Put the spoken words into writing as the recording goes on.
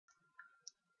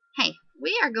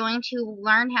We are going to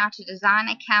learn how to design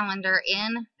a calendar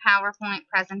in PowerPoint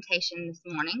presentation this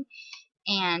morning.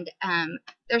 And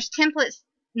there's templates,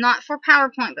 not for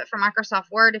PowerPoint, but for Microsoft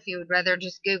Word if you would rather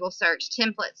just Google search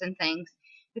templates and things.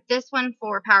 But this one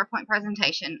for PowerPoint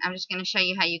presentation, I'm just going to show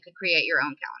you how you could create your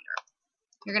own calendar.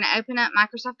 You're going to open up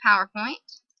Microsoft PowerPoint.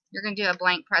 You're going to do a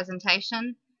blank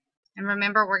presentation. And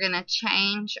remember, we're going to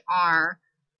change our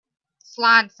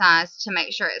slide size to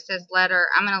make sure it says letter.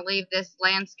 I'm going to leave this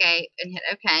landscape and hit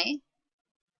OK.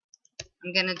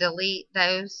 I'm going to delete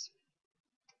those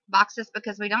boxes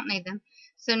because we don't need them.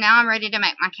 So now I'm ready to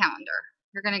make my calendar.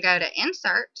 You're going to go to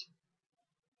Insert,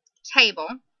 Table,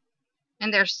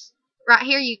 and there's right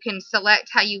here you can select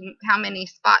how many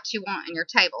spots you want in your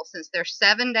table. Since there's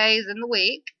 7 days in the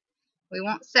week, we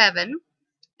want 7.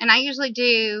 And I usually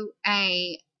do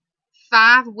a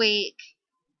 5-week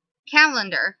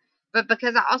calendar, but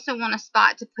because I also want a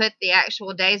spot to put the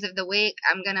actual days of the week,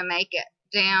 I'm going to make it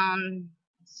down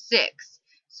 6.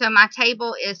 So my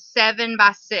table is 7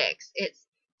 by 6. It's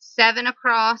 7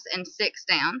 across and 6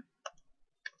 down.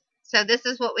 So this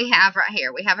is what we have right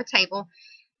here. We have a table.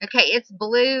 Okay, it's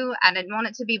blue. I didn't want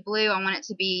it to be blue. I want it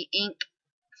to be ink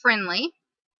friendly.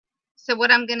 So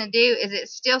what I'm going to do is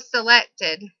it's still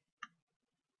selected.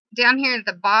 Down here at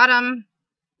the bottom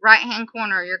right hand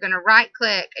corner, you're going to right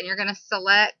click and you're going to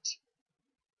select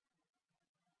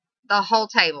the whole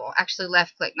table. Actually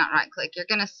left click, not right click. You're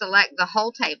going to select the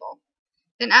whole table.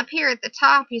 Then up here at the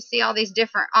top you see all these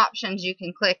different options you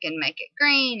can click and make it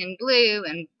green and blue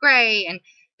and gray, and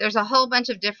there's a whole bunch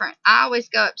of different. I always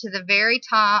go up to the very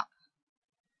top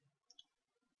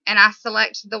and I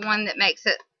select the one that makes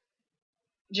it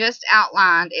just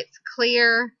outlined. It's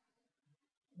clear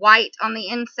white on the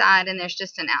inside and there's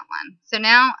just an outline. So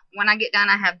now when I get done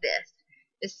I have this.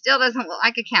 This still doesn't look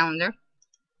like a calendar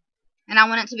and I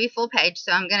want it to be full page,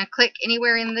 so I'm going to click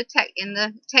anywhere in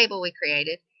the table we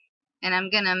created and I'm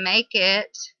going to make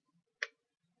it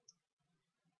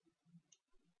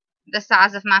the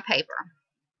size of my paper.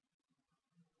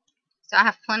 So I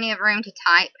have plenty of room to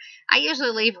type. I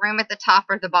usually leave room at the top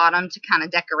or the bottom to kind of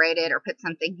decorate it or put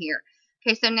something here.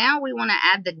 Okay, so now we want to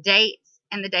add the dates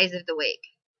and the days of the week.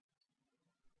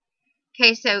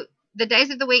 Okay, so the days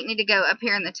of the week need to go up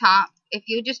here in the top. If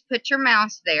you just put your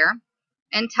mouse there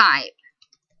and type,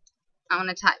 I want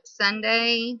to type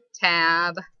Sunday,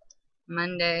 tab,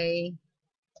 Monday.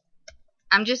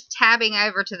 I'm just tabbing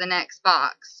over to the next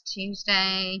box.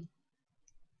 Tuesday,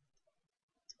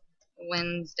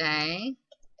 Wednesday,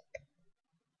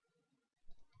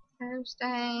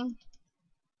 Thursday,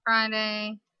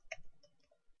 Friday,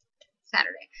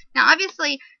 Saturday. Now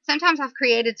obviously sometimes I've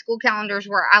created school calendars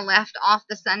where I left off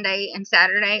the Sunday and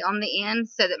Saturday on the end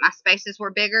so that my spaces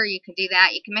were bigger. You can do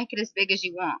that. You can make it as big as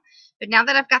you want. But now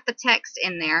that I've got the text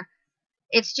in there,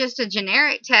 it's just a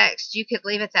generic text. You could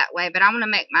leave it that way, but I want to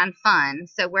make mine fun.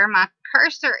 So where my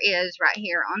cursor is right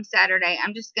here on Saturday,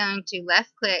 I'm just going to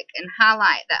left click and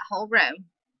highlight that whole row.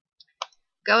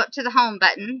 Go up to the home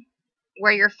button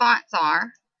where your fonts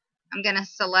are. I'm going to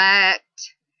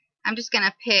select, I'm just going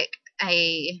to pick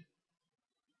a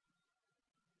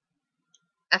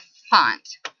font.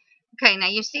 Okay, now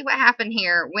you see what happened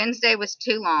here. Wednesday was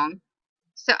too long.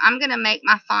 So I'm going to make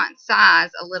my font size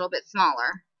a little bit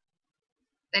smaller.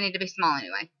 They need to be small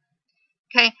anyway.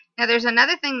 Okay, now there's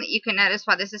another thing that you can notice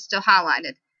while this is still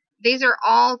highlighted. These are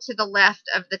all to the left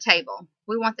of the table.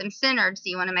 We want them centered, so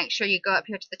you want to make sure you go up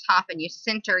here to the top and you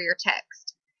center your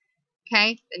text.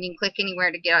 Okay, then you can click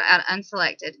anywhere to get out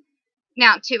unselected.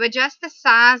 Now, to adjust the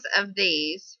size of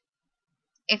these,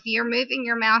 if you're moving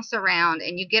your mouse around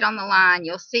and you get on the line,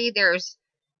 you'll see there's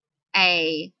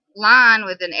a line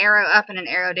with an arrow up and an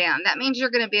arrow down. That means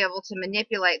you're going to be able to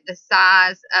manipulate the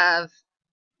size of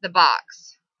the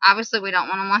box. Obviously we don't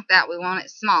want them like that. We want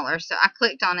it smaller. So I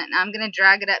clicked on it and I'm going to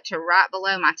drag it up to right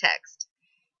below my text.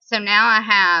 So now I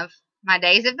have my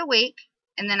days of the week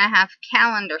and then I have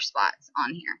calendar spots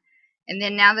on here. And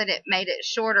then now that it made it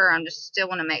shorter, I'm just still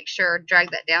want to make sure,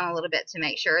 drag that down a little bit to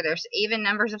make sure there's even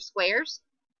numbers of squares.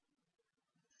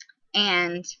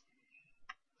 And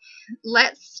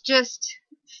let's just,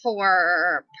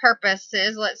 for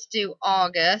purposes, let's do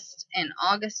August. And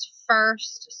August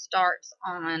 1st starts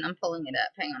on, I'm pulling it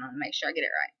up. Hang on, I'll make sure I get it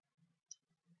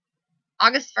right.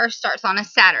 August 1st starts on a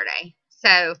Saturday. So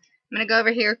I'm going to go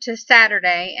over here to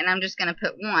Saturday and I'm just going to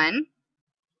put 1.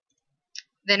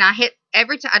 Then I hit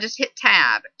every time, I just hit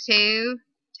tab. 2,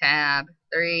 tab,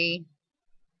 3,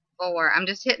 4. I'm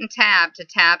just hitting tab to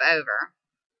tab over.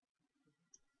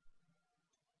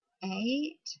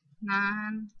 8,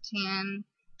 9, 10,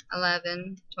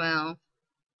 11, 12,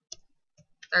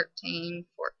 13,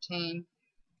 14,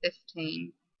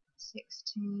 15,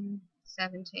 16,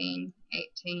 17,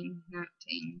 18,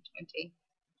 19, 20,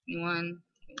 21,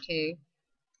 22,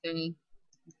 23,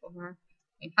 24,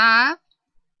 25,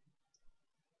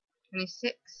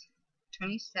 26,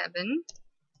 27,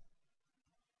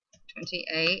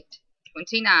 28,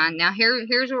 29. Now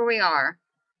here's where we are.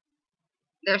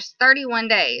 There's 31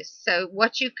 days. So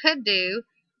what you could do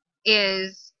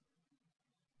is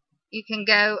you can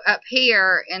go up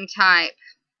here and type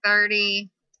 30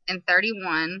 and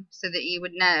 31 so that you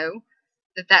would know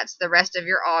that that's the rest of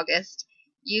your August.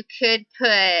 You could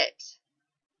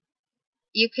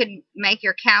make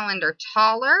your calendar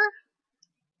taller.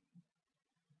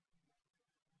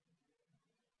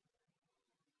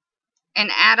 And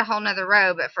add a whole nother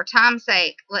row, but for time's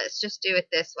sake, let's just do it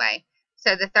this way.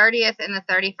 So the 30th and the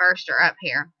 31st are up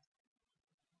here.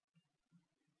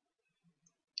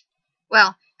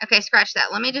 Well, okay, scratch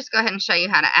that. Let me just go ahead and show you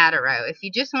how to add a row. If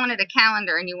you just wanted a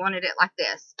calendar and you wanted it like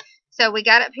this. So we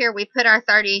got up here, we put our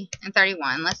 30 and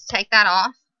 31. Let's take that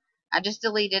off. I just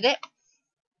deleted it.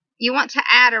 You want to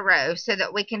add a row so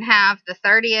that we can have the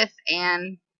 30th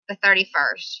and the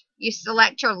 31st. You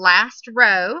select your last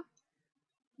row.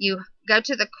 You go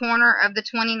to the corner of the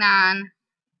 29,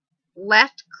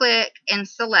 left click and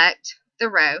select the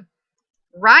row.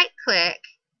 Right click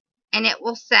and it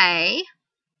will say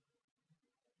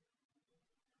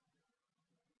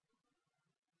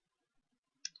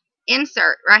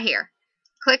insert right here.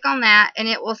 Click on that and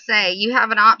it will say you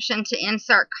have an option to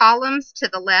insert columns to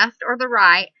the left or the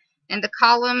right, and the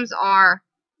columns are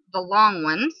the long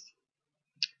ones.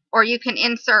 Or you can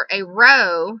insert a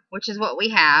row, which is what we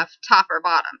have, top or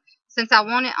bottom. Since I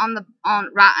want it on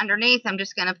right underneath, I'm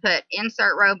just going to put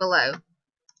insert row below.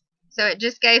 So it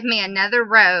just gave me another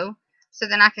row, so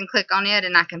then I can click on it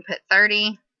and I can put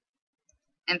 30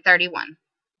 and 31.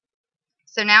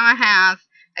 So now I have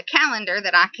a calendar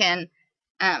that I can,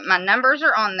 my numbers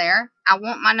are on there. I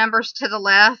want my numbers to the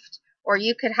left, or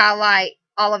you could highlight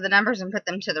all of the numbers and put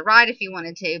them to the right if you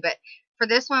wanted to. But for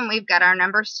this one, we've got our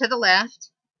numbers to the left.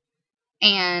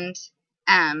 And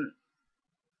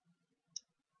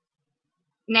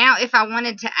now if I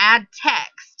wanted to add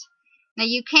text, now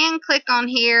you can click on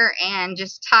here and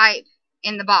just type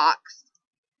in the box.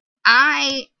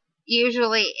 I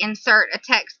usually insert a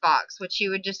text box, which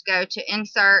you would just go to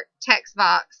insert text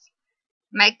box,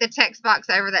 make the text box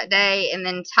over that day, and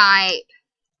then type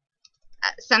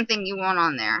something you want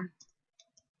on there.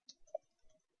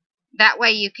 That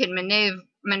way you can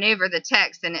maneuver the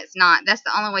text, and that's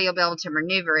the only way you'll be able to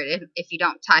maneuver it if you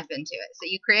don't type into it. So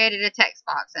you created a text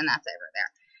box and that's over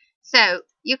there. So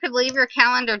you could leave your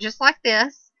calendar just like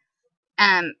this,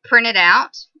 print it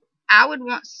out. I would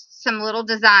want some little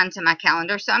design to my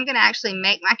calendar, so I'm going to actually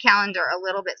make my calendar a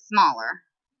little bit smaller.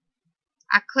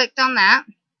 I clicked on that.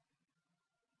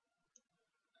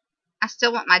 I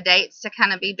still want my dates to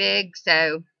kind of be big,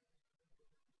 so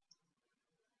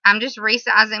I'm just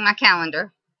resizing my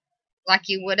calendar like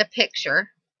you would a picture.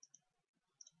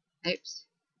 Oops.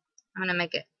 I'm going to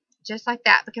make it just like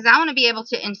that because I want to be able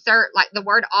to insert like the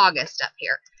word August up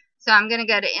here. So I'm going to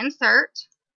go to insert,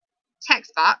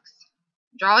 text box,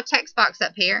 draw a text box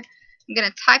up here. I'm going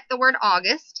to type the word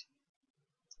August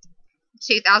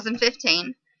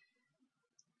 2015.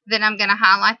 Then I'm going to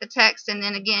highlight the text, and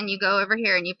then again you go over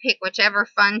here and you pick whichever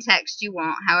fun text you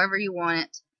want, however you want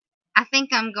it. I think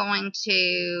I'm going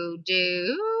to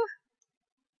do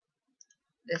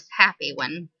this happy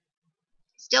one.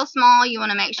 Still small, you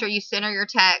want to make sure you center your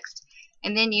text,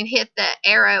 and then you hit the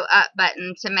arrow up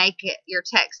button to make your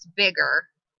text bigger.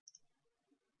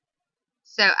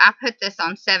 So I put this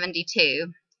on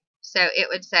 72, so it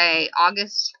would say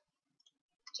August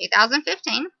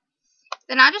 2015.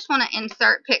 Then I just want to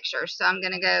insert pictures, so I'm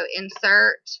going to go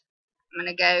insert. I'm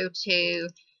going to go to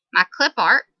my clip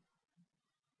art,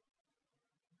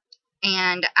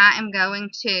 and I am going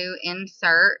to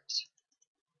insert,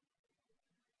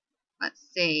 let's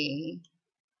see,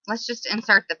 let's just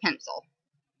insert the pencil.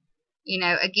 You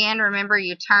know, again, remember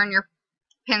you turn your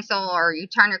pencil or you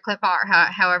turn your clip art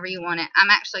however you want it. I'm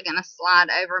actually going to slide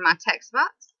over my text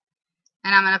box,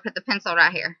 and I'm going to put the pencil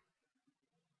right here.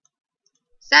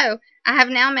 So I have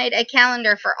now made a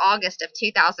calendar for August of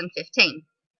 2015.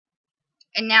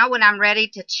 And now when I'm ready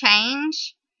to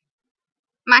change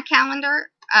my calendar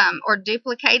or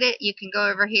duplicate it, you can go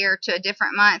over here to a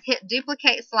different month, hit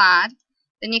duplicate slide.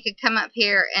 Then you could come up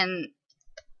here and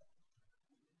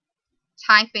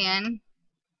type in,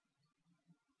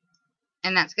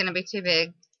 and that's going to be too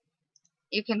big.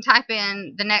 You can type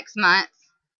in the next month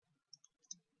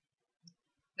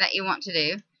that you want to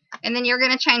do, and then you're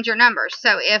going to change your numbers.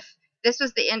 So if this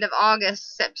was the end of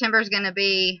August, September is going to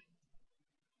be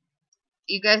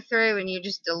you go through and you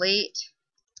just delete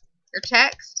your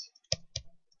text.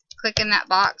 Click in that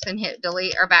box and hit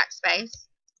delete or backspace.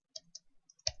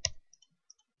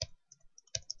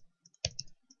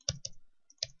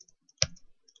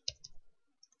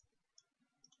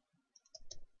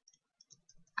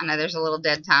 I know there's a little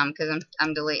dead time because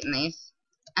I'm deleting these.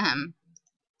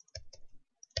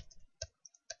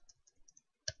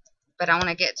 But I want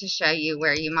to get to show you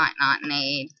where you might not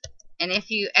need. And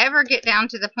if you ever get down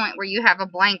to the point where you have a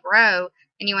blank row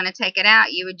and you want to take it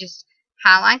out, you would just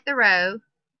highlight the row,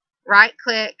 right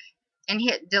click, and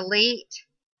hit delete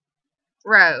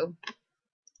row.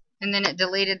 And then it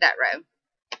deleted that row.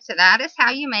 So that is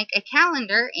how you make a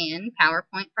calendar in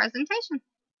PowerPoint presentation.